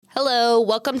Hello,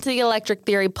 welcome to the Electric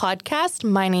Theory podcast.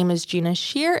 My name is Gina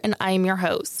Shear, and I am your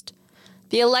host.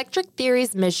 The Electric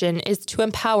Theory's mission is to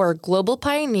empower global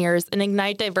pioneers and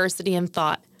ignite diversity in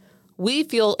thought. We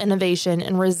fuel innovation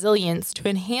and resilience to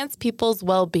enhance people's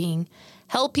well-being,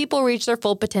 help people reach their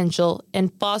full potential,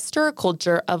 and foster a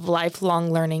culture of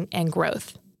lifelong learning and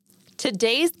growth.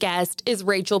 Today's guest is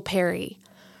Rachael Perry.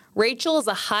 Rachael is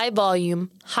a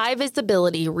high-volume,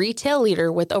 high-visibility retail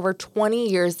leader with over 20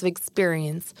 years of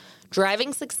experience,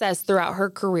 driving success throughout her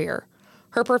career.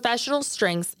 Her professional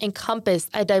strengths encompass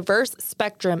a diverse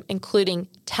spectrum, including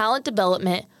talent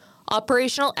development,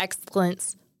 operational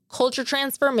excellence, culture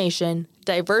transformation,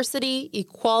 diversity,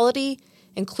 equality,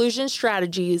 inclusion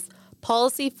strategies,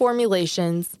 policy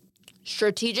formulations,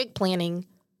 strategic planning,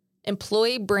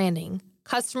 employee branding,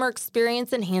 customer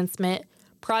experience enhancement,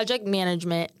 project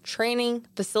management, training,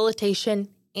 facilitation,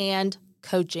 and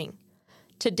coaching.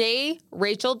 Today,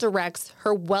 Rachael directs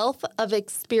her wealth of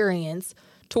experience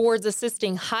towards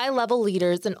assisting high-level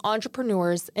leaders and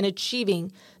entrepreneurs in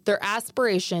achieving their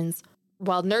aspirations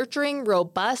while nurturing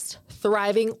robust,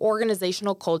 thriving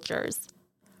organizational cultures.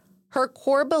 Her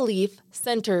core belief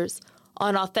centers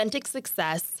on authentic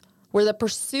success, where the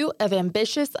pursuit of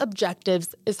ambitious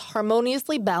objectives is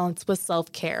harmoniously balanced with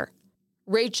self-care.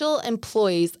 Rachael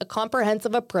employs a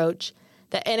comprehensive approach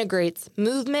that integrates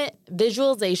movement,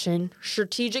 visualization,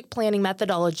 strategic planning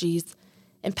methodologies,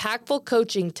 impactful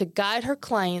coaching to guide her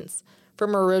clients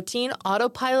from a routine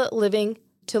autopilot living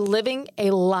to living a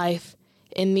life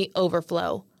in the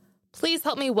overflow. Please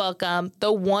help me welcome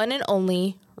the one and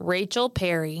only Rachael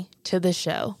Perry to the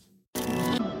show.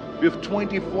 You have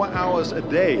 24 hours a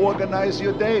day. Organize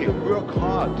your day. Work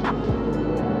hard.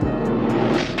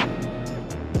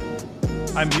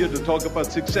 I'm here to talk about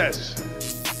success.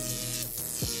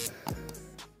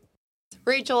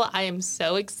 Rachael, I am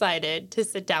so excited to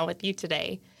sit down with you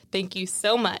today. Thank you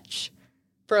so much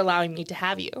for allowing me to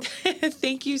have you.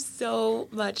 Thank you so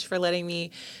much for letting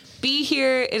me be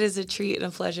here. It is a treat and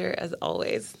a pleasure as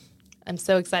always. I'm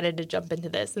so excited to jump into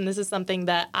this. And this is something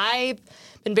that I've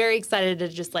been very excited to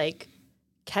just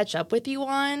catch up with you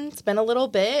on. It's been a little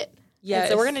bit. Yes.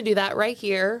 And so we're going to do that right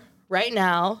here, right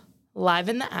now, live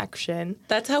in the action.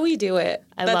 That's how we do it.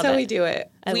 I love how it. we do it.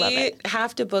 I love it. We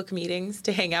have to book meetings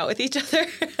to hang out with each other.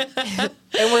 And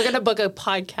we're going to book a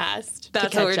podcast.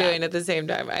 That's what we're doing at the same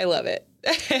time. I love it.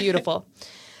 Beautiful.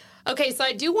 Okay, so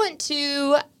I do want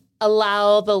to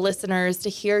allow the listeners to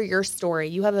hear your story.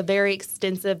 You have a very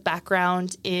extensive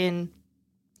background in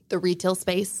the retail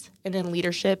space and in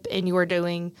leadership, and you are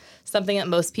doing something that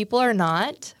most people are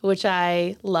not, which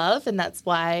I love, and that's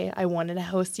why I wanted to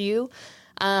host you.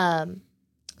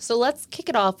 So let's kick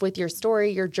it off with your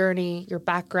story, your journey, your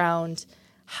background,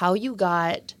 how you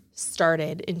got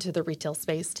started into the retail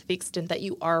space to the extent that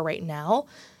you are right now.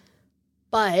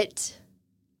 But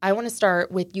I want to start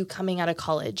with you coming out of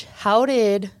college. How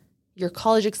did your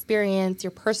college experience, your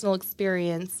personal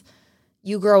experience,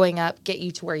 you growing up get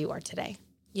you to where you are today?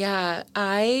 Yeah,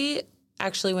 I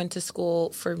actually went to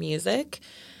school for music.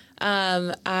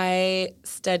 I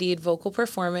studied vocal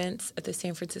performance at the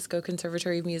San Francisco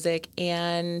Conservatory of Music,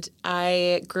 and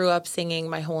I grew up singing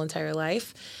my whole entire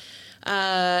life.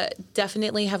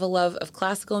 Definitely have a love of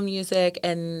classical music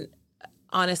and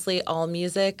honestly all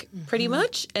music pretty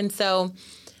much. And so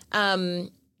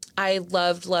I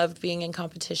loved being in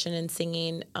competition and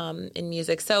singing in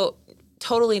music. So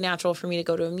totally natural for me to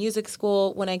go to a music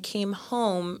school. When I came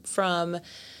home from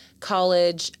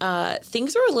college,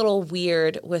 things were a little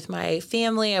weird with my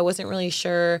family. I wasn't really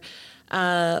sure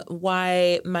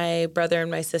why my brother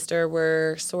and my sister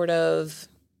were sort of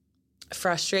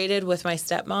frustrated with my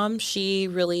stepmom. She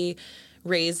really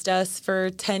raised us for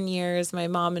 10 years. My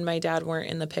mom and my dad weren't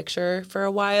in the picture for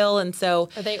a while. And so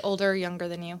Are they older or younger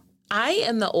than you? I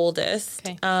am the oldest.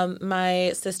 Okay.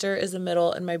 My sister is the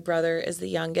middle and my brother is the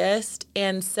youngest.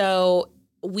 And so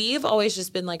we've always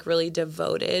just been really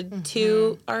devoted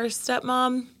to our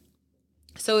stepmom.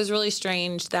 So it was really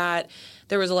strange that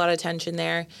there was a lot of tension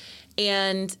there.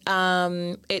 And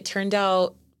it turned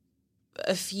out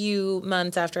a few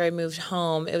months after I moved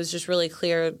home, it was just really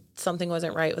clear something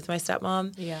wasn't right with my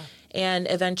stepmom. Yeah. And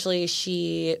eventually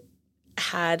she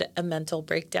had a mental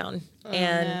breakdown.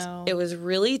 No. It was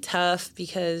really tough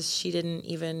because she didn't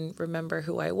even remember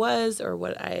who I was or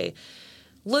what I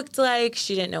looked like.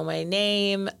 She didn't know my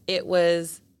name. It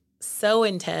was so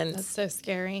intense. That's so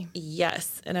scary.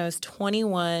 Yes. And I was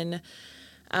 21.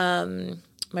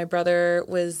 My brother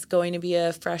was going to be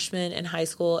a freshman in high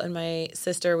school, and my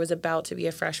sister was about to be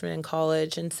a freshman in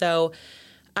college. And so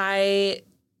I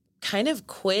kind of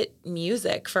quit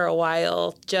music for a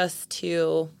while just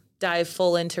to dive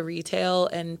full into retail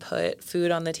and put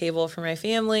food on the table for my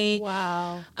family.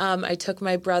 Wow. I took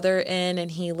my brother in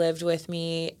and he lived with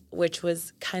me, which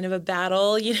was kind of a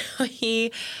battle. You know,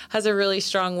 he has a really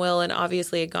strong will and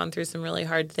obviously had gone through some really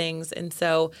hard things. And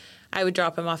so I would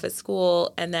drop him off at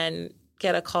school and then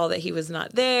get a call that he was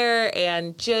not there,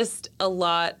 and just a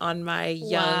lot on my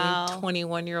young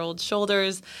 21-year-old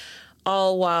shoulders,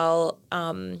 all while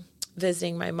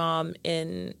visiting my mom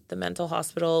in the mental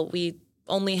hospital. We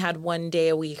only had 1 day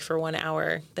a week for 1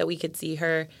 hour that we could see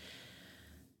her.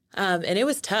 And it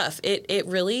was tough. It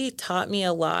really taught me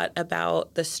a lot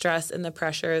about the stress and the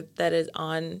pressure that is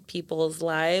on people's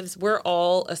lives. We're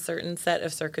all a certain set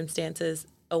of circumstances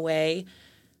away,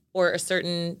 or a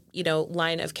certain, you know,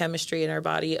 line of chemistry in our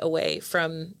body away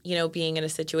from, you know, being in a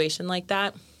situation like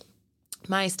that.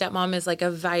 My stepmom is like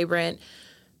a vibrant,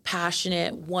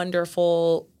 passionate,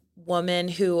 wonderful woman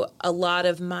who a lot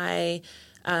of my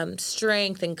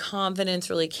strength and confidence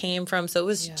really came from. So it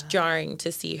was jarring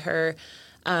to see her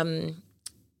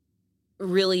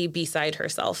really beside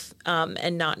herself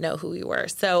and not know who we were.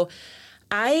 So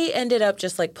I ended up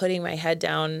just like putting my head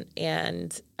down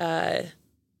and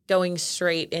going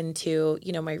straight into,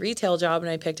 you know, my retail job, and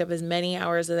I picked up as many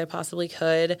hours as I possibly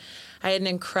could. I had an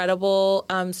incredible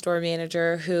store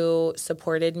manager who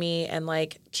supported me and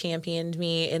like championed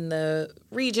me in the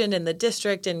region and the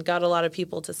district and got a lot of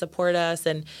people to support us.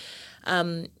 And,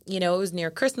 you know, it was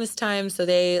near Christmas time, so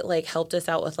they like helped us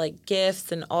out with like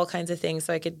gifts and all kinds of things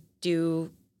so I could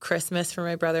do Christmas for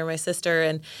my brother and my sister.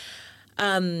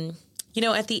 And, you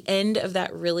know, at the end of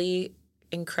that really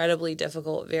incredibly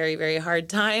difficult, very, very hard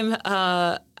time,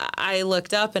 I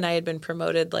looked up and I had been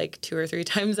promoted like 2 or 3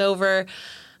 times over.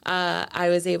 I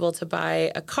was able to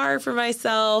buy a car for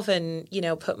myself and, you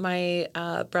know, put my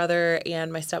brother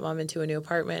and my stepmom into a new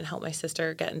apartment and help my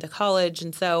sister get into college.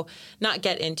 And so not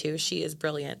get into, she is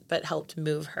brilliant, but helped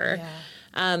move her.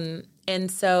 Yeah. And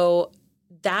so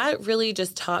that really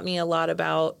just taught me a lot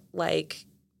about like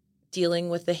dealing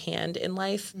with the hand in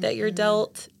life that you're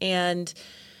dealt and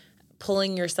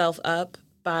pulling yourself up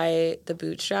by the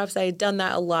bootstraps. I had done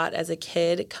that a lot as a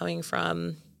kid, coming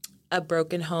from a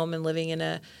broken home and living in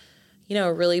a, you know,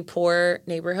 a really poor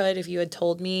neighborhood. If you had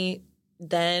told me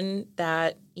then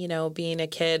that, you know, being a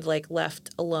kid, like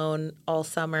left alone all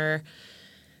summer,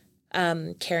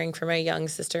 caring for my young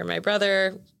sister and my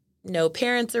brother, no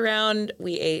parents around,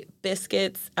 we ate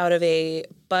biscuits out of a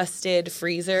busted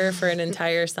freezer for an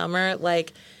entire summer.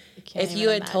 Like, if you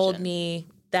had told me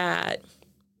that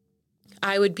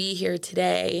I would be here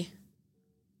today,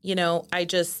 you know,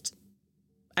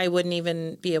 I wouldn't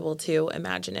even be able to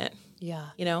imagine it. Yeah.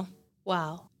 You know?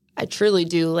 Wow. I truly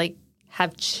do like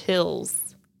have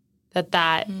chills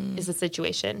that is a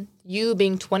situation. You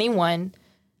being 21,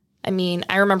 I mean,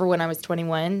 I remember when I was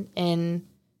 21, and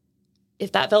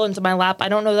if that fell into my lap, I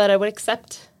don't know that I would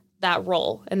accept that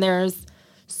role. And there's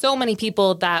so many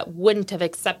people that wouldn't have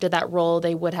accepted that role.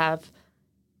 They would have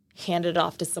handed it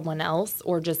off to someone else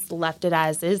or just left it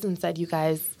as is and said, you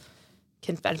guys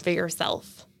can fend for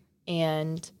yourself.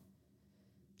 And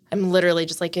I'm literally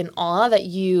just like in awe that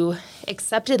you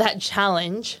accepted that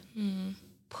challenge,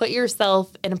 put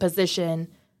yourself in a position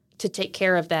to take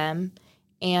care of them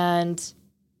and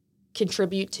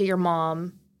contribute to your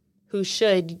mom, who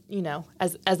should, you know,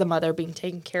 as a mother, being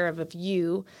taken care of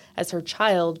you as her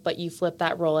child, but you flip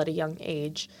that role at a young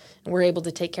age. And we're able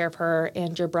to take care of her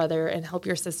and your brother and help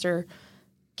your sister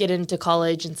get into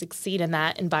college and succeed in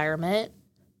that environment.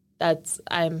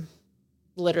 I'm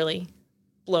literally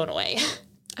blown away.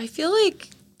 I feel like,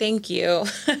 thank you.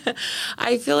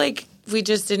 I feel like we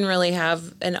just didn't really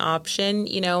have an option.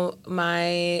 You know,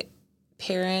 my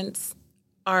parents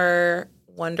are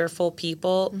wonderful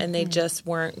people, and they just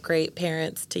weren't great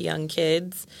parents to young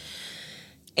kids.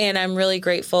 And I'm really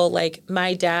grateful. Like,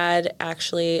 my dad,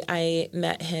 actually, I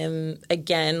met him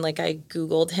again. Like, I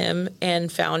Googled him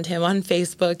and found him on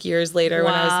Facebook years later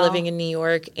when I was living in New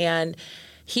York. And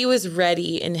he was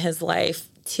ready in his life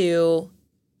to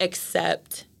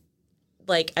accept,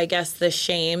 like, I guess the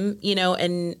shame, you know,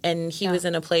 and he was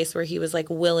in a place where he was like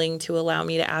willing to allow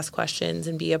me to ask questions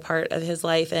and be a part of his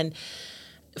life. And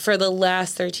for the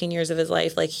last 13 years of his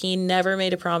life, like, he never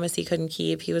made a promise he couldn't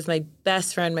keep. He was my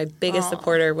best friend, my biggest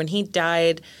supporter. When he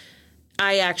died,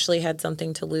 I actually had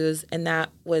something to lose, and that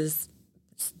was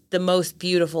the most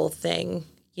beautiful thing,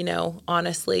 you know,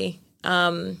 honestly.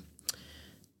 To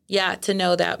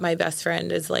know that my best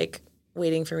friend is like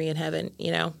waiting for me in heaven,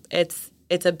 you know, it's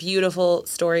a beautiful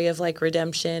story of like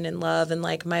redemption and love. And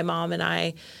like, my mom and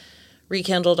I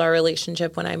rekindled our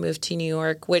relationship when I moved to New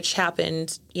York, which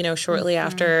happened, shortly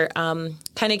after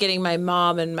kind of getting my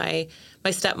mom and my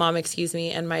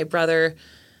stepmom, and my brother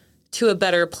to a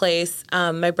better place.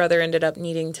 My brother ended up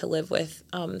needing to live with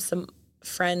some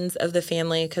friends of the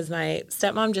family because my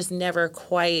stepmom just never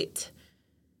quite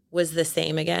was the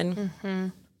same again.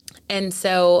 And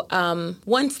so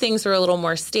once things were a little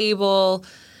more stable,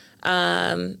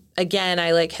 again,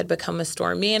 I had become a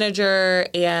store manager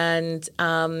and,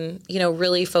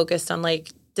 really focused on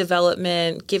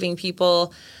development, giving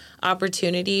people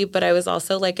opportunity, but I was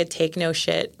also a take no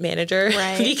shit manager,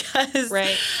 right? Because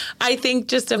I think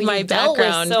just of my dealt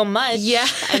background, with so much. Yeah,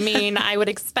 I mean, I would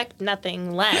expect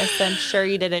nothing less. I'm sure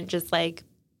you didn't just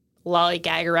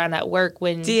lollygag around at work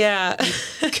when you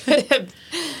could have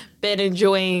been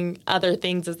enjoying other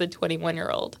things as a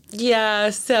 21-year-old.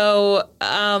 Yeah, so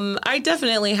I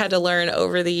definitely had to learn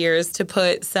over the years to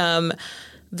put some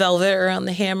velvet around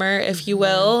the hammer, if you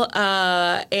will.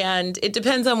 And it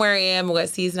depends on where I am, what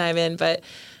season I'm in. But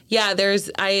yeah,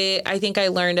 I think I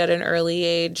learned at an early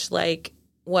age,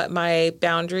 what my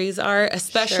boundaries are,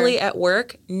 especially at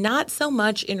work, not so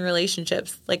much in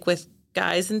relationships, with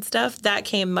guys and stuff. That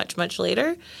came much, much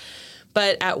later.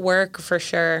 But at work, for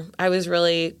sure, I was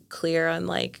really clear on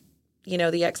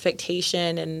the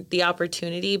expectation and the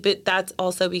opportunity. But that's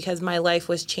also because my life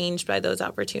was changed by those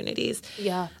opportunities.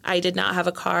 Yeah. I did not have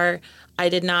a car. I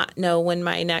did not know when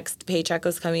my next paycheck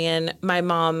was coming in. My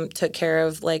mom took care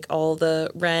of all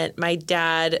the rent. My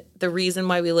dad, the reason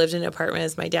why we lived in an apartment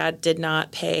is my dad did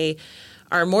not pay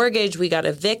our mortgage. We got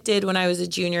evicted when I was a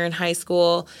junior in high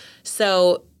school.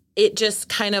 So it just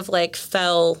kind of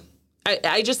fell.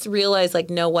 I just realized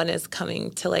no one is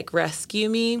coming to rescue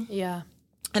me. Yeah.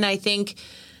 And I think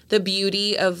the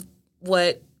beauty of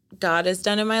what God has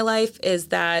done in my life is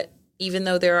that even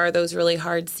though there are those really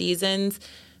hard seasons,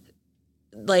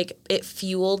 it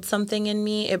fueled something in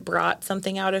me. It brought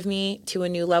something out of me to a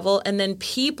new level. And then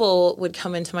people would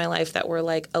come into my life that were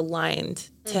aligned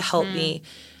to help me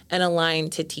and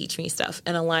aligned to teach me stuff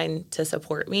and aligned to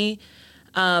support me.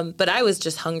 But I was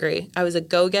just hungry. I was a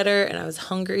go-getter and I was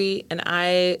hungry. And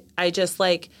I just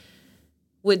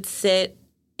would sit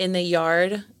in the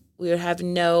yard. We would have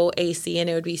no AC and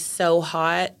it would be so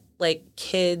hot,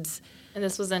 kids. And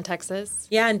this was in Texas?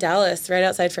 Yeah, in Dallas, right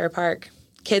outside Fair Park.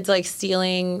 Kids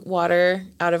stealing water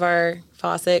out of our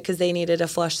faucet because they needed to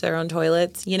flush their own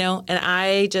toilets, And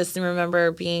I just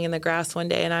remember being in the grass one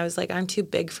day and I was I'm too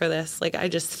big for this. I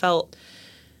just felt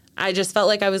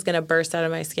like I was going to burst out of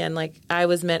my skin. I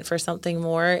was meant for something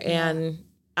more. And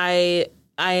I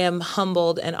am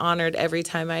humbled and honored every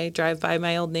time I drive by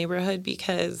my old neighborhood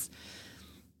because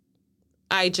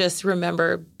I just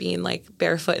remember being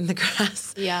barefoot in the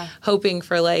grass, hoping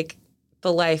for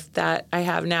the life that I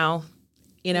have now,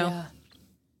 Yeah.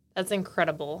 That's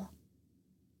incredible.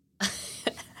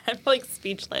 I'm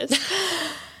speechless.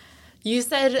 You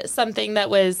said something that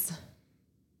was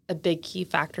a big key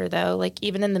factor, though.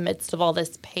 Even in the midst of all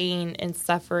this pain and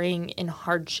suffering and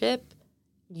hardship,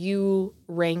 you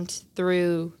ranked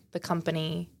through the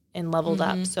company and leveled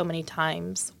up so many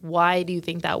times. Why do you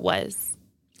think that was?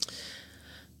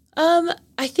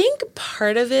 I think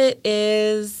part of it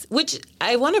is, which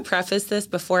I want to preface this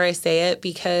before I say it,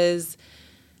 because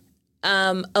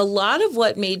a lot of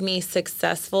what made me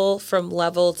successful from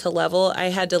level to level, I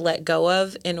had to let go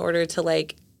of in order to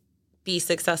be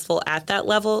successful at that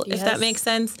level, if that makes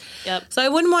sense. Yep. So I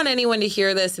wouldn't want anyone to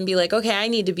hear this and be okay, I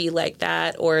need to be like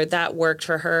that, or that worked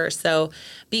for her. So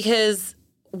because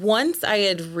once I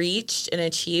had reached and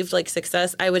achieved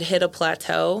success, I would hit a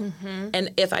plateau.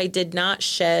 And if I did not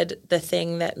shed the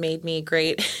thing that made me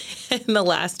great in the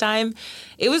last time,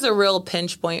 it was a real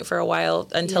pinch point for a while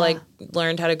until I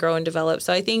learned how to grow and develop.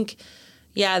 So I think,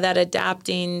 that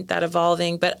adapting, that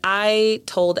evolving. But I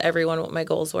told everyone what my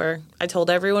goals were.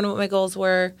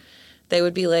 They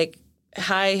would be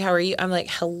hi, how are you? I'm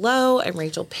hello, I'm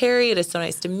Rachael Perry. It is so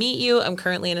nice to meet you. I'm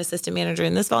currently an assistant manager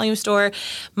in this volume store.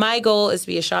 My goal is to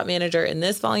be a shop manager in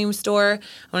this volume store.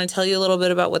 I want to tell you a little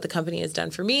bit about what the company has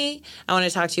done for me. I want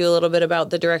to talk to you a little bit about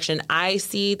the direction I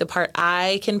see, the part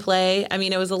I can play. I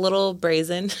mean, it was a little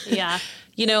brazen. Yeah.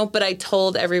 But I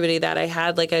told everybody that I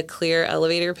had a clear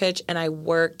elevator pitch and I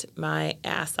worked my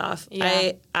ass off.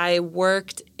 Yeah. I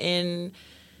worked in...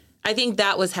 I think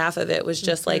that was half of it, was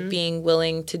just being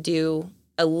willing to do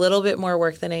a little bit more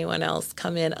work than anyone else,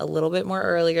 come in a little bit more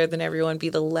earlier than everyone, be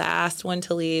the last one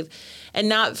to leave, and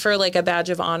not for a badge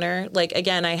of honor.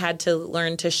 Again, I had to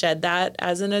learn to shed that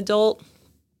as an adult,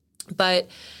 but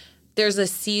there's a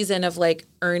season of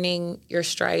earning your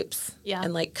stripes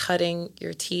and cutting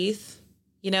your teeth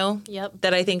Yep.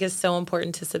 that I think is so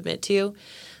important to submit to.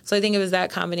 So I think it was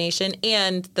that combination.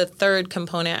 And the third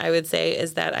component I would say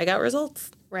is that I got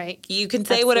results. Right. You can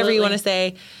say whatever you want to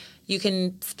say. You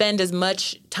can spend as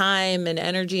much time and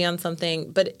energy on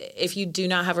something, but if you do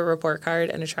not have a report card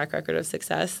and a track record of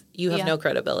success, you have no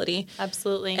credibility.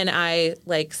 Absolutely. And I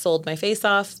sold my face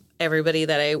off. Everybody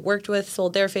that I worked with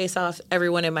sold their face off.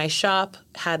 Everyone in my shop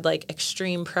had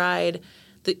extreme pride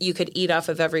that you could eat off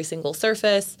of every single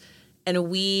surface. And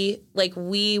we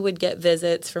would get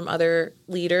visits from other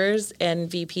leaders and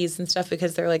VPs and stuff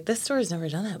because they're like, this store has never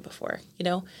done that before.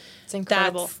 It's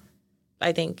incredible. That's,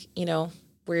 I think,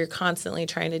 where you're constantly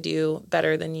trying to do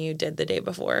better than you did the day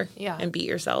before and beat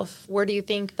yourself. Where do you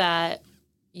think that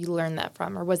you learned that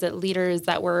from? Or was it leaders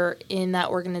that were in that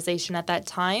organization at that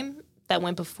time that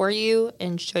went before you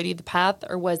and showed you the path?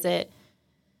 Or was it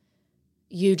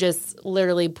you just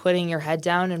literally putting your head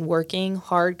down and working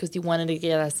hard because you wanted to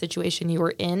get out of a situation you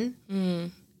were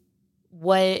in?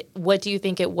 What do you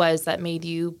think it was that made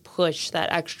you push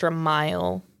that extra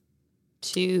mile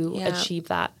to achieve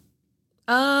that?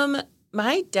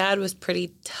 My dad was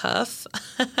pretty tough.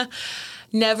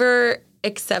 Never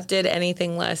accepted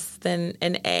anything less than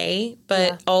an A,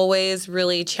 but always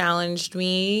really challenged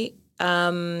me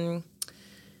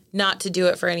not to do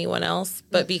it for anyone else,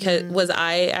 but because was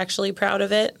I actually proud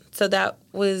of it. So that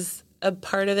was a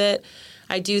part of it.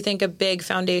 I do think a big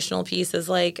foundational piece is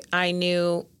I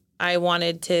knew I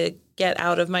wanted to get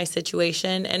out of my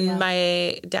situation, and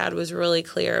my dad was really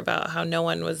clear about how no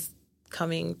one was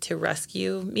coming to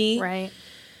rescue me. Right.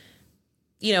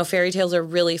 Fairy tales are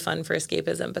really fun for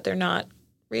escapism, but they're not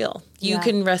real. You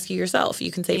can rescue yourself.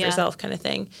 You can save yourself kind of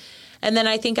thing. And then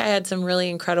I think I had some really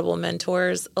incredible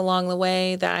mentors along the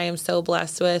way that I am so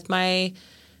blessed with. My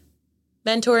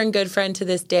mentor and good friend to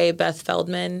this day, Beth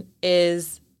Feldman,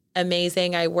 is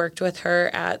amazing. I worked with her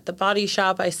at the body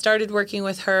shop. I started working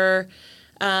with her.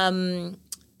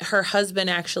 Her husband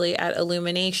actually at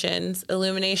Illuminations.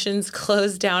 Illuminations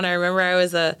closed down. I remember I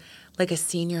was a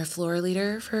senior floor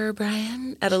leader for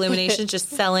Brian at Illuminations, just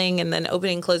selling and then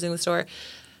opening and closing the store.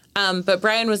 But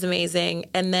Brian was amazing.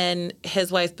 And then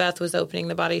his wife, Beth, was opening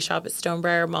the body shop at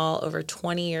Stonebriar Mall over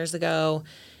 20 years ago.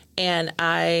 And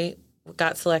I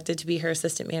got selected to be her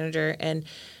assistant manager. And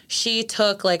she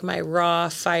took my raw,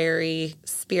 fiery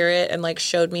spirit and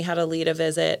showed me how to lead a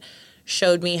visit,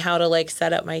 showed me how to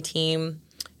set up my team,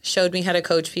 showed me how to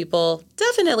coach people,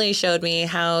 definitely showed me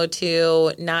how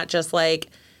to not just wipe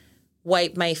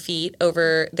my feet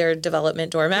over their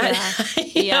development doormat.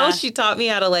 She taught me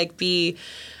how to be,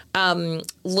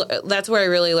 that's where I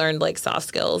really learned soft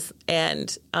skills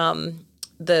and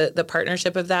the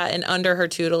partnership of that. And under her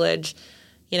tutelage,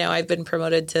 I've been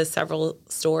promoted to several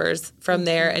stores from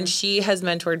there, and she has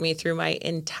mentored me through my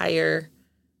entire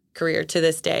career to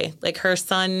this day. Her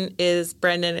son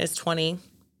Brendan is 20.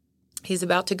 He's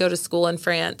about to go to school in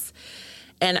France,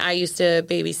 and I used to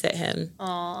babysit him.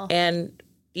 Aww. And,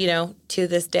 to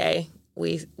this day,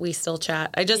 we still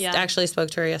chat. I just actually spoke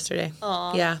to her yesterday.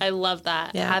 Aww. Yeah. I love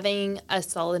that. Yeah. Having a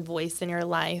solid voice in your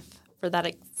life for that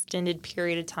extended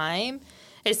period of time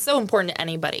is so important to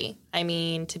anybody. I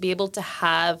mean, to be able to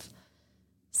have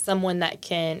someone that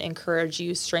can encourage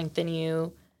you, strengthen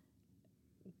you,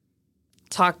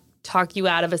 talk you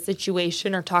out of a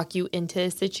situation or talk you into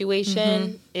a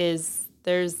situation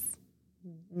there's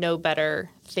no better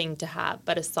thing to have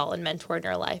but a solid mentor in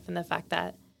your life. And the fact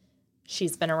that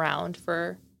she's been around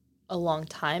for a long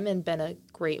time and been a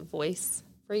great voice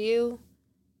for you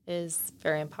is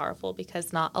very powerful,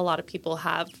 because not a lot of people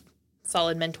have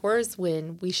solid mentors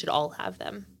when we should all have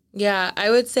them. Yeah, I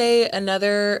would say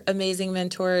another amazing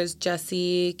mentor is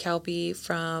Jessie Calpe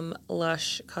from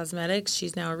Lush Cosmetics.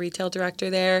 She's now a retail director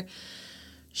there.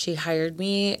 She hired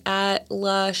me at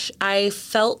Lush. I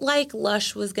felt like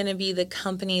Lush was going to be the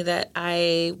company that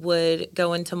I would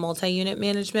go into multi-unit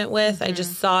management with. I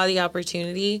just saw the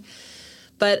opportunity.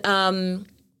 But I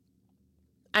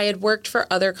had worked for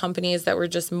other companies that were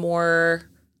just more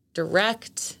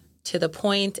direct, to the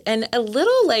point, and a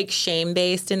little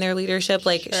shame-based in their leadership.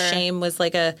 Shame was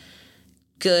a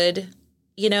good,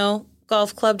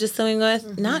 golf club to swing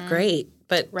with. Not great,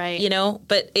 but,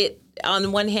 but it,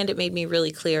 on one hand, it made me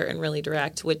really clear and really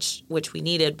direct, which we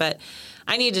needed, but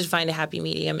I needed to find a happy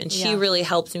medium, and she really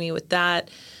helped me with that.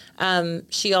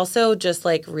 She also just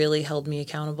really held me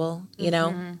accountable,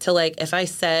 to if I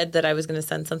said that I was going to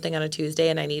send something on a Tuesday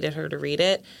and I needed her to read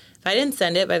it, if I didn't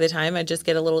send it by the time, I'd just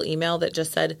get a little email that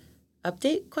just said,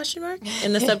 update, ?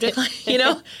 In the subject line,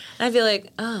 and I'd be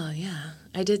like, oh yeah,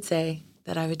 I did say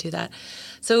that I would do that.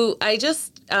 So I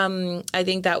just, I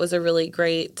think that was a really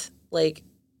great,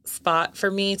 spot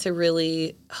for me to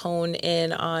really hone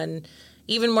in on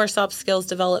even more soft skills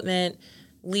development,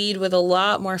 lead with a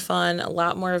lot more fun, a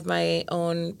lot more of my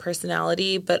own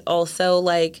personality, but also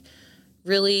like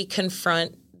really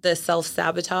confront the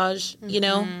self-sabotage,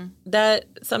 that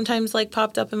sometimes like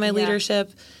popped up in my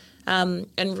leadership,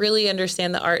 and really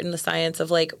understand the art and the science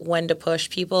of like when to push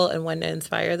people and when to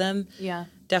inspire them. Yeah.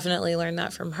 Definitely learned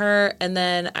that from her. And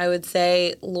then I would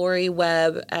say Lori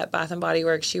Webb at Bath & Body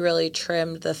Works, she really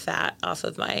trimmed the fat off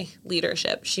of my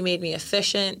leadership. She made me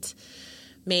efficient,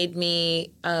 made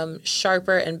me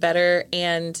sharper and better,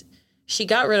 and she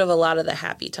got rid of a lot of the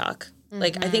happy talk.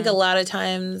 Like, I think a lot of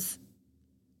times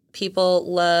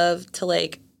people love to,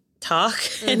 like, talk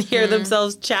and hear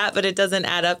themselves chat, but it doesn't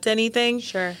add up to anything.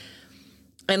 Sure.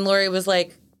 And Lori was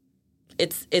like,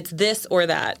 it's this or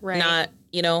that, not,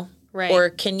 Right. Or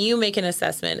can you make an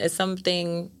assessment? Is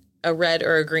something a red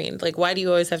or a green? Like, why do you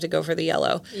always have to go for the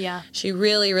yellow? Yeah. She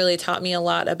really, really taught me a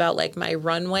lot about, like, my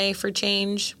runway for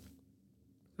change,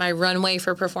 my runway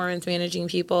for performance managing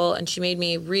people. And she made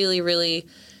me really, really,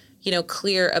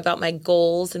 clear about my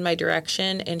goals and my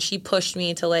direction. And she pushed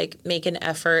me to, like, make an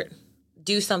effort,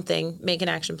 do something, make an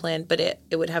action plan, but it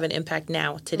would have an impact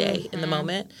now, today, in the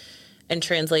moment, and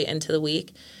translate into the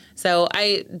week. So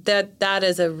that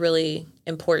is a really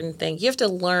important thing. You have to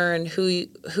learn who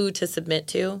to submit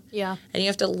to. Yeah. And you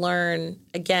have to learn,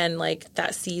 again, like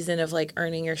that season of like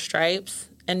earning your stripes.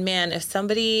 And man, if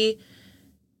somebody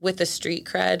with the street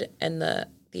cred and the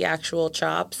actual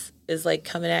chops is like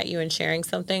coming at you and sharing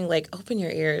something, like open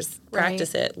your ears,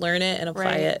 practice it, learn it, and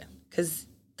apply it. Because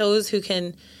those who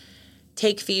can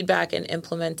take feedback and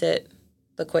implement it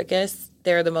the quickest,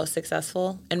 they're the most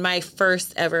successful. And one of my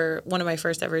first ever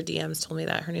DMs told me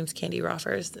that. Her name's Candy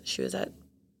Roffers. She was at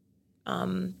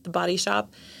the Body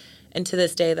Shop. And to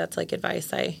this day, that's like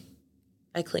advice I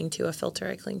cling to, a filter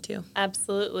I cling to.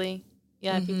 Absolutely.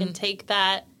 Yeah, if you can take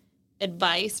that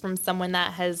advice from someone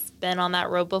that has been on that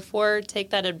road before,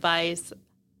 take that advice,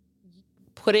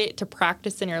 put it to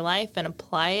practice in your life and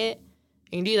apply it.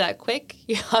 You can do that quick.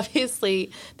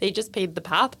 Obviously, they just paved the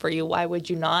path for you. Why would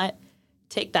you not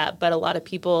take that? But a lot of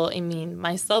people, I mean,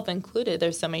 myself included,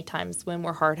 there's so many times when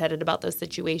we're hard-headed about those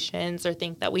situations or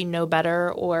think that we know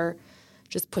better or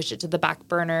just push it to the back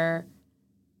burner,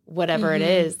 whatever it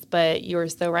is. But you're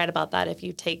so right about that. If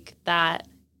you take that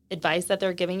advice that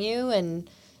they're giving you, and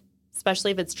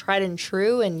especially if it's tried and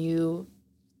true, and you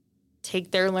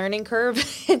take their learning curve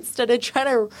instead of trying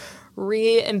to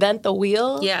reinvent the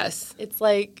wheel. Yes. It's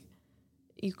like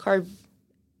you carve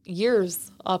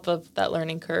years off of that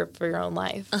learning curve for your own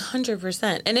life.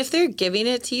 100%. And if they're giving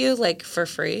it to you like for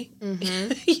free,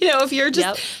 if you're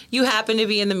just, you happen to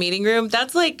be in the meeting room,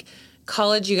 that's like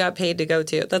college you got paid to go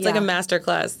to. That's like a master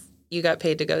class you got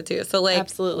paid to go to. So like,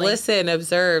 absolutely, listen,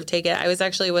 observe, take it. I was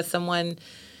actually with someone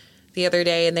the other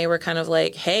day and they were kind of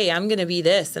like, hey, I'm going to be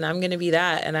this and I'm going to be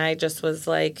that. And I just was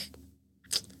like,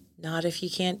 not if you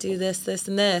can't do this, this,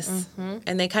 and this.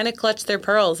 And they kind of clutched their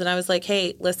pearls. And I was like,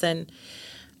 hey, listen,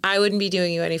 I wouldn't be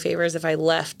doing you any favors if I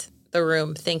left the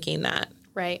room thinking that.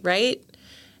 Right?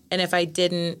 And if I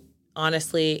didn't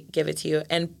honestly give it to you.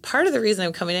 And part of the reason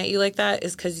I'm coming at you like that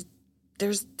is because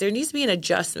there needs to be an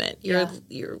adjustment.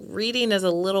 Your reading is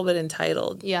a little bit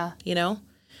entitled. Yeah.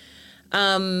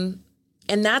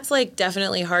 And that's like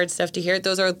definitely hard stuff to hear.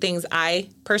 Those are things I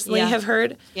personally have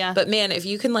heard. Yeah. But man, if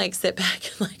you can like sit back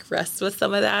and like rest with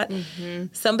some of that,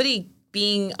 somebody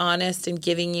being honest and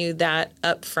giving you that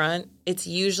up front, it's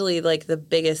usually like the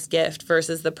biggest gift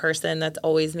versus the person that's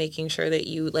always making sure that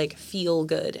you like feel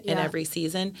good in every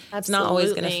season. Absolutely. It's not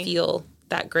always going to feel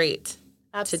that great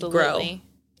to grow,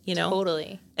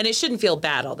 Totally. And it shouldn't feel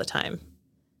bad all the time.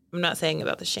 I'm not saying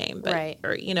about the shame, but,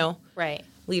 or,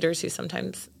 leaders who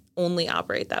sometimes only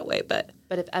operate that way. But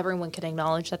if everyone can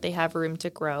acknowledge that they have room to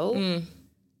grow,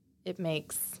 it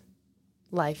makes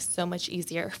life so much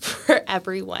easier for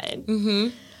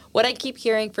everyone. What I keep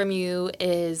hearing from you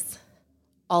is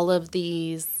all of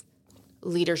these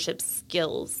leadership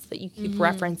skills that you keep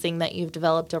referencing that you've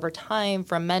developed over time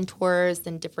from mentors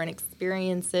and different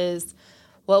experiences.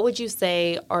 What would you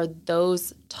say are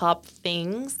those top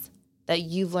things that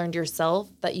you've learned yourself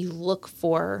that you look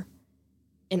for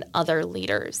in other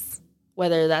leaders,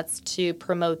 whether that's to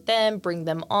promote them, bring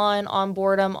them on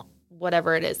board them,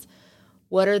 whatever it is?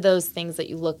 What are those things that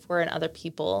you look for in other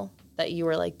people that you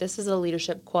were like, this is a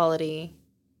leadership quality,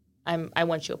 I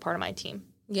want you a part of my team?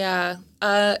 Yeah.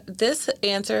 This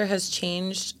answer has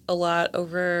changed a lot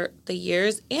over the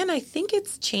years, and I think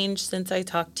it's changed since I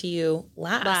talked to you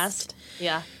last.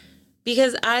 Yeah.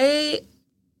 Because I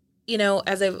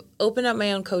as I've opened up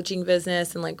my own coaching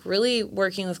business and like really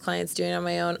working with clients, doing it on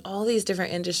my own, all these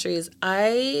different industries,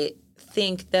 I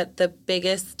think that the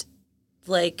biggest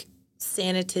like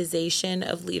sanitization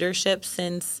of leadership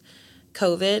since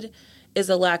COVID is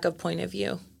a lack of point of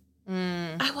view.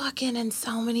 I walk in and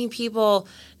so many people,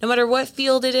 no matter what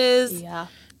field it is,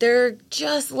 they're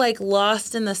just like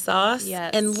lost in the sauce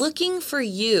and looking for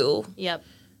you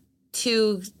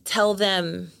to tell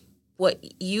them what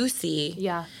you see.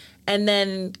 Yeah. And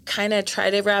then kind of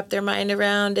try to wrap their mind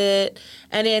around it.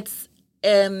 And it's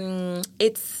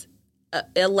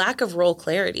a lack of role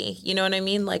clarity. You know what I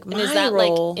mean? Like, is that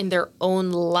role, like in their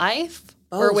own life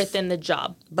or within the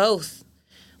job? Both.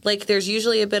 Like, there's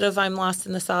usually a bit of I'm lost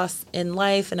in the sauce in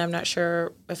life and I'm not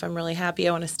sure if I'm really happy.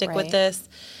 I want to stick with this.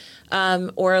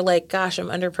 Or like, gosh, I'm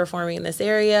underperforming in this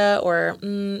area, or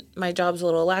my job's a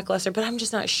little lackluster, but I'm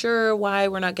just not sure why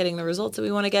we're not getting the results that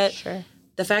we want to get. Sure.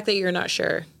 The fact that you're not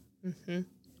sure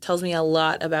tells me a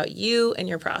lot about you and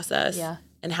your process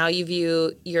and how you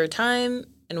view your time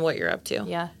and what you're up to.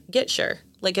 Yeah. Get sure.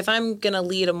 Like, if I'm going to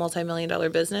lead a multi-million-dollar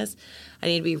business, I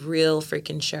need to be real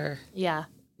freaking sure. Yeah.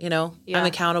 I'm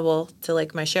accountable to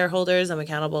like my shareholders. I'm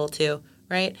accountable to,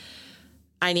 right?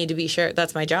 I need to be sure.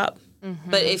 That's my job.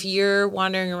 But if you're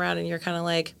wandering around and you're kind of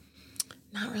like,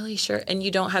 not really sure, and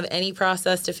you don't have any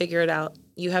process to figure it out,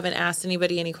 you haven't asked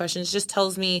anybody any questions, just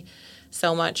tells me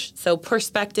so much. So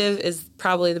perspective is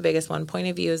probably the biggest one. Point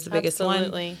of view is the biggest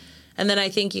one. And then I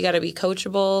think you got to be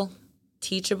coachable,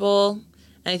 teachable,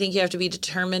 and I think you have to be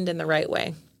determined in the right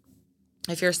way.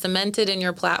 If you're cemented in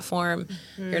your platform,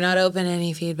 you're not open to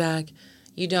any feedback,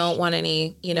 you don't want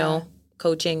any,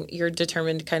 coaching, you're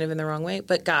determined kind of in the wrong way.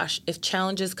 But gosh, if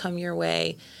challenges come your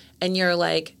way and you're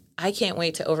like, I can't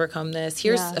wait to overcome this.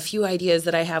 Here's a few ideas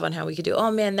that I have on how we could do.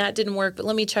 Oh man, that didn't work, but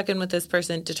let me check in with this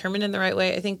person. Determined in the right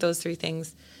way. I think those three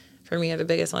things for me are the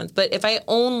biggest ones. But if I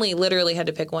only literally had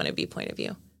to pick one, it'd be point of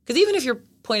view. Because even if your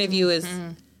point of view is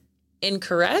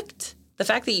incorrect, the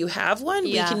fact that you have one,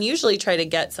 we can usually try to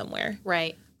get somewhere.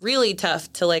 Right. Really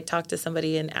tough to like talk to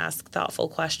somebody and ask thoughtful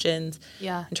questions.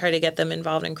 Yeah. And try to get them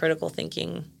involved in critical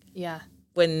thinking. Yeah.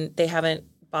 When they haven't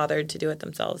bothered to do it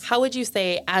themselves. How would you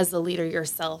say, as a leader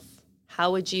yourself,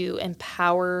 how would you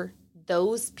empower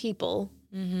those people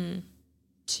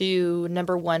to,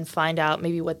 number one, find out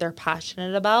maybe what they're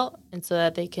passionate about, and so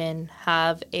that they can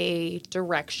have a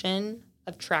direction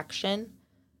of traction?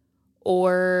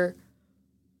 Or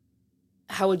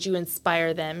how would you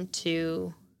inspire them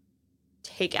to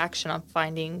take action on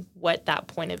finding what that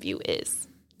point of view is?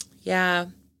 Yeah.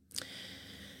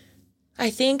 I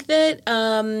think that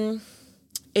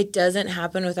it doesn't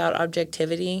happen without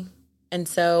objectivity. And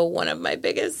so one of my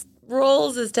biggest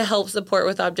roles is to help support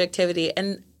with objectivity.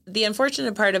 And the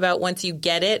unfortunate part about once you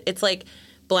get it, it's like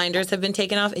blinders have been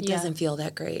taken off. It doesn't feel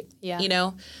that great,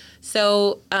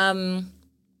 So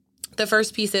the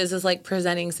first piece is like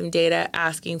presenting some data,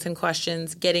 asking some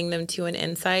questions, getting them to an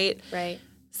insight. Right.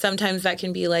 Sometimes that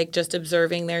can be like just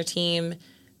observing their team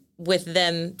with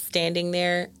them standing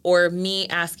there, or me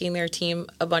asking their team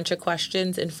a bunch of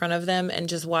questions in front of them and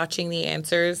just watching the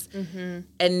answers.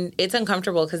 And it's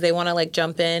uncomfortable because they want to like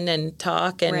jump in and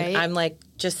talk. And I'm like,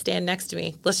 just stand next to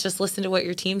me. Let's just listen to what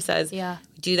your team says. Yeah.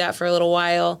 Do that for a little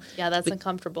while. Yeah, that's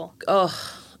uncomfortable. Oh,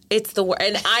 it's the worst.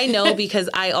 And I know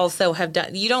because I also have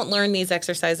done, you don't learn these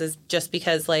exercises just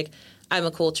because like I'm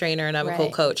a cool trainer and I'm a cool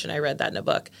coach and I read that in a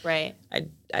book. Right.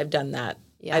 I've done that.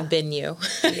 Yeah. I've been you.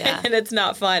 Yeah. And it's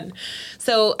not fun.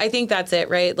 So I think that's it,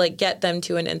 right? Like get them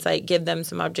to an insight, give them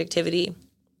some objectivity.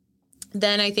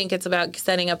 Then I think it's about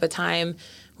setting up a time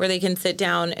where they can sit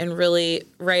down and really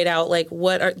write out like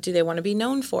do they want to be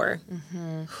known for?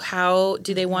 How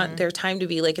do they want their time to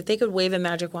be? Like if they could wave a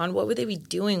magic wand, what would they be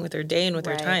doing with their day and with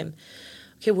their time?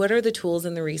 Okay, what are the tools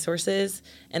and the resources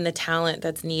and the talent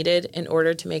that's needed in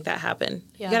order to make that happen?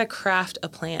 Yeah. You got to craft a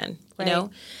plan, you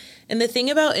know? And the thing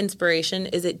about inspiration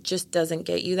is it just doesn't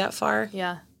get you that far.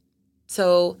 Yeah.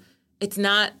 So it's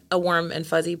not a warm and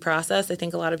fuzzy process. I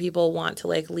think a lot of people want to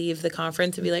like leave the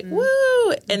conference and be like,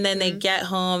 woo! And then they get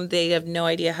home, they have no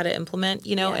idea how to implement,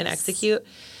 and execute.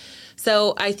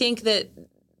 So I think that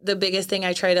the biggest thing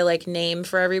I try to like name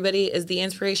for everybody is the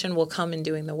inspiration will come in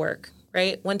doing the work,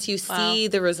 right? Once you see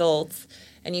the results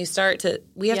and you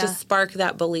we have to spark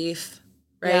that belief,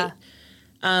 right?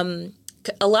 Yeah.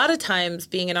 A lot of times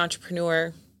being an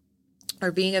entrepreneur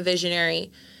or being a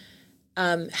visionary,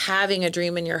 having a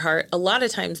dream in your heart, a lot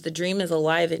of times the dream is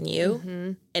alive in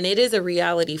you and it is a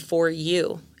reality for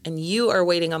you, and you are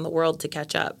waiting on the world to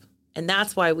catch up. And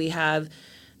that's why we have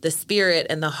the spirit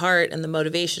and the heart and the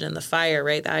motivation and the fire,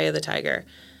 right? The eye of the tiger.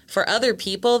 For other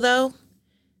people, though,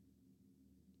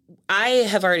 I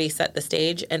have already set the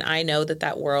stage, and I know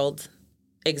that world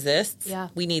exists. Yeah.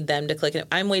 We need them to click it.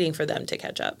 I'm waiting for them to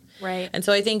catch up. Right. And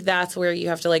so I think that's where you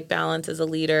have to like balance as a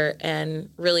leader and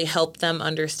really help them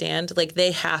understand. Like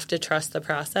they have to trust the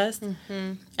process,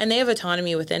 and they have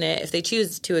autonomy within it. If they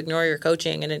choose to ignore your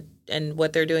coaching and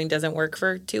what they're doing doesn't work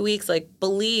for 2 weeks, like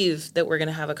believe that we're going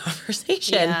to have a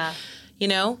conversation. Yeah. You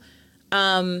know,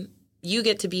 you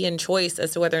get to be in choice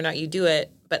as to whether or not you do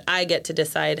it, but I get to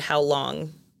decide how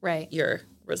long your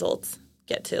results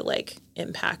get to like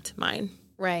impact mine.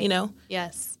 Right. You know?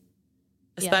 Yes.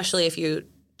 Especially if you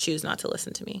choose not to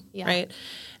listen to me. Yeah. Right.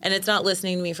 And it's not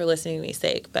listening to me for listening to me's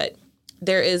sake, but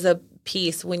there is a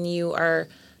piece when you are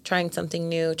trying something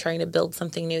new, trying to build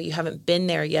something new, you haven't been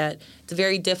there yet. It's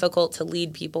very difficult to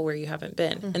lead people where you haven't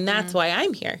been. And that's why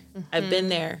I'm here. I've been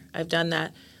there. I've done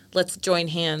that. Let's join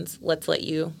hands. Let's let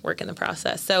you work in the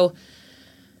process. So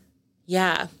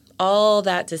yeah, all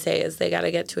that to say is they got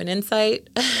to get to an insight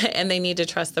and they need to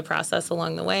trust the process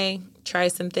along the way, try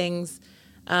some things.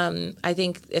 I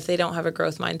think if they don't have a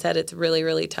growth mindset, it's really,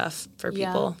 really tough for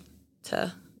people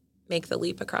to make the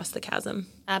leap across the chasm.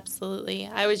 Absolutely.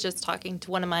 I was just talking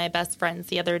to one of my best friends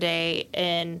the other day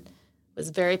and was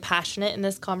very passionate in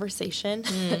this conversation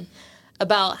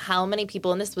about how many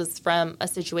people, and this was from a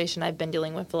situation I've been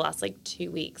dealing with for the last like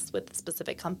 2 weeks with a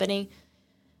specific company,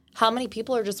 how many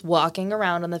people are just walking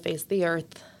around on the face of the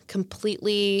earth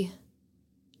completely,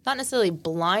 not necessarily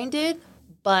blinded,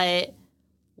 but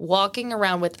walking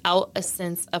around without a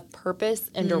sense of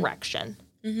purpose and direction.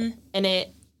 And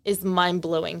it is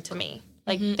mind-blowing to me.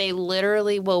 Like, they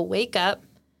literally will wake up,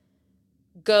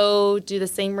 go do the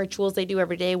same rituals they do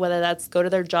every day, whether that's go to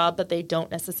their job that they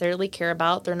don't necessarily care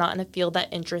about. They're not in a field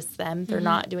that interests them. They're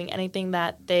not doing anything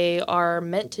that they are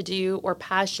meant to do or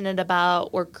passionate about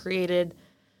or created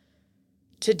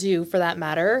to do, for that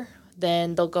matter.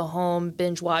 Then they'll go home,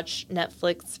 binge watch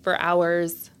Netflix for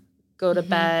hours, go to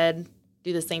bed,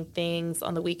 do the same things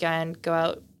on the weekend, go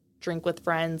out, drink with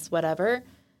friends, whatever.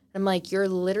 I'm like, you're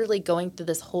literally going through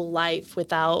this whole life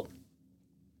without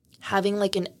having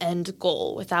like an end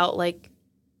goal, without like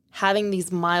having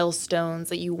these milestones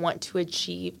that you want to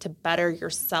achieve to better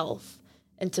yourself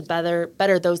and to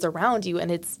better those around you.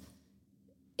 And it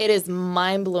is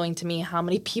mind-blowing to me how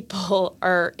many people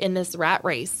are in this rat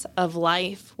race of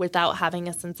life without having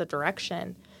a sense of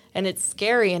direction. And it's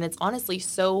scary, and it's honestly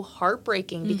so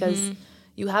heartbreaking because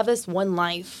you have this one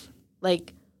life.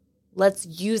 Like, let's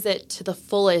use it to the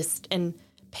fullest, and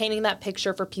painting that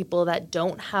picture for people that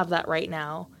don't have that right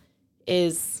now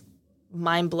is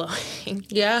mind-blowing.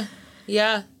 Yeah.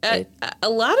 A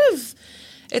lot of,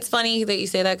 it's funny that you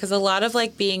say that because a lot of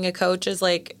like being a coach is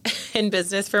like in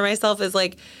business for myself is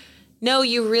like, no,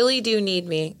 you really do need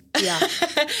me. Yeah.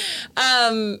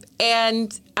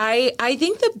 And I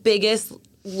think the biggest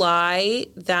lie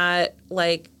that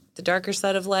like the darker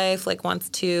side of life like wants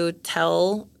to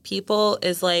tell people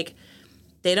is like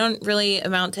they don't really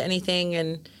amount to anything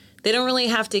and they don't really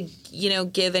have to,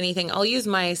 give anything. I'll use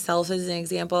myself as an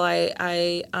example.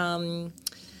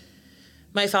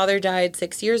 My father died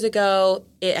 6 years ago.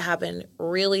 It happened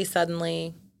really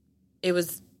suddenly. It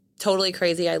was totally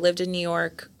crazy. I lived in New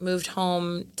York, moved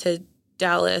home to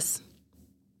Dallas,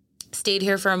 stayed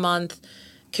here for a month,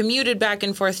 commuted back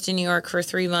and forth to New York for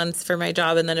 3 months for my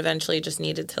job, and then eventually just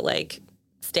needed to like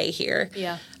stay here.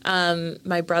 Yeah.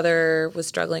 My brother was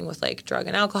struggling with like drug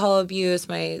and alcohol abuse.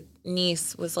 My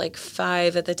niece was like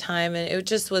 5 at the time, and it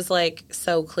just was like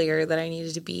so clear that I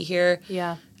needed to be here.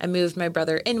 Yeah. I moved my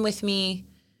brother in with me,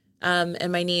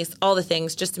 and my niece, all the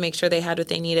things just to make sure they had what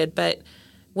they needed. But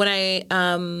when I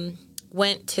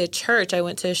went to church, I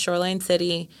went to Shoreline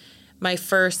City. My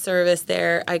first service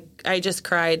there, I just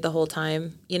cried the whole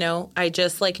time. I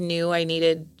just like knew I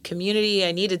needed community.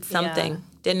 I needed something. Yeah.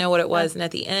 Didn't know what it was. And at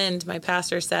the end, my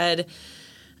pastor said,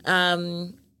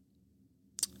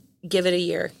 give it a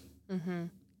year.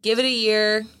 Give it a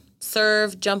year,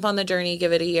 serve, jump on the journey,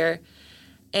 give it a year.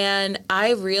 And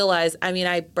I realized,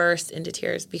 I burst into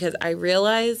tears because I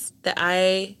realized that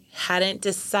I hadn't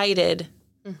decided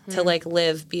to like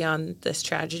live beyond this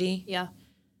tragedy. Yeah.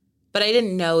 But I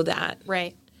didn't know that.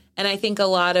 Right. And I think a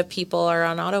lot of people are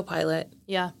on autopilot.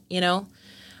 Yeah.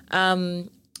 In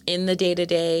the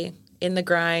day-to-day, in the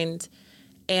grind.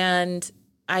 And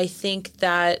I think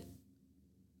that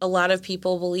a lot of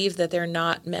people believe that they're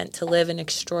not meant to live an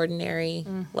extraordinary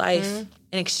life.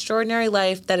 An extraordinary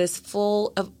life that is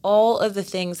full of all of the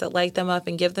things that light them up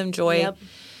and give them joy. Yep.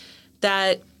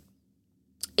 That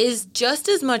is just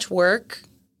as much work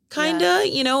kind of,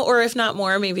 you know, or if not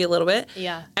more, maybe a little bit,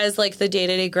 as like the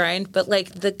day-to-day grind. But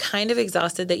like the kind of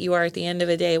exhausted that you are at the end of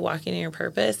a day walking in your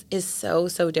purpose is so,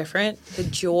 so different. The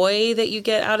joy that you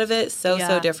get out of it,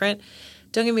 so different.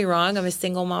 Don't get me wrong. I'm a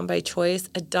single mom by choice,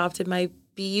 adopted my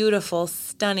beautiful,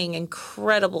 stunning,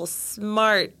 incredible,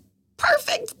 smart,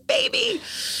 perfect baby.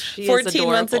 14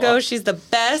 months ago. She's the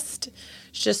best.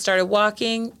 She just started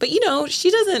walking. But, you know,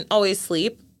 she doesn't always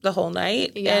sleep the whole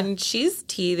night, and she's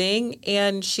teething,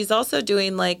 and she's also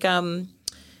doing like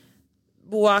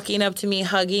walking up to me,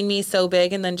 hugging me so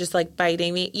big, and then just like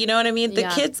biting me. You know what I mean?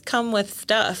 The kids come with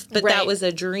stuff, but that was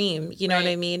a dream. You know what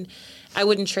I mean? I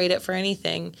wouldn't trade it for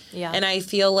anything. And I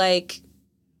feel like,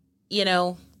 you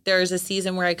know, there's a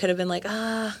season where I could have been like,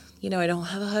 you know, I don't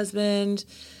have a husband.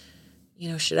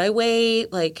 You know, should I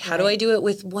wait? Like, how do I do it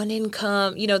with one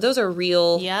income? You know, those are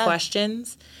real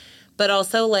questions. But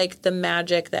also, like, the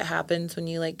magic that happens when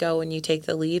you, like, go and you take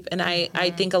the leap. And I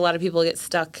think a lot of people get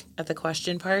stuck at the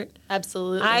question part.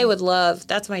 Absolutely. I would love,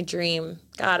 that's my dream.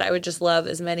 God, I would just love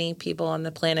as many people on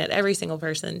the planet, every single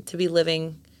person, to be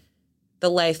living the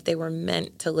life they were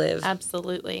meant to live.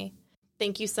 Absolutely.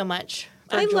 Thank you so much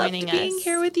for joining us being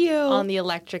here with you on the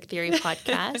Electric Theory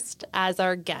podcast as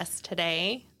our guest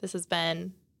today. This has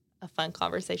been a fun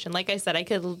conversation. Like I said, I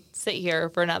could sit here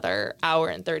for another hour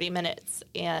and 30 minutes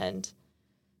and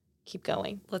keep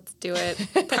going. Let's do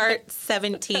it. Part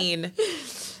 17.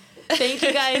 Thank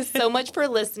you guys so much for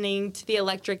listening to the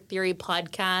Electric Theory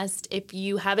podcast. If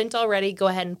you haven't already, go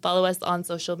ahead and follow us on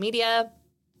social media,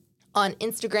 on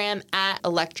Instagram at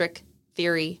Electric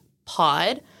Theory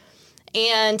Pod.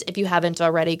 And if you haven't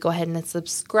already, go ahead and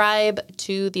subscribe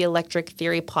to the Electric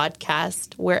Theory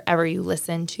podcast wherever you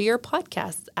listen to your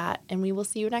podcasts at. And we will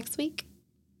see you next week.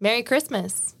 Merry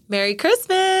Christmas. Merry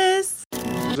Christmas.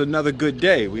 It was another good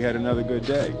day. We had another good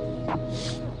day.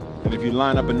 And if you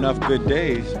line up enough good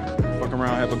days, fuck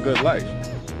around, have a good life.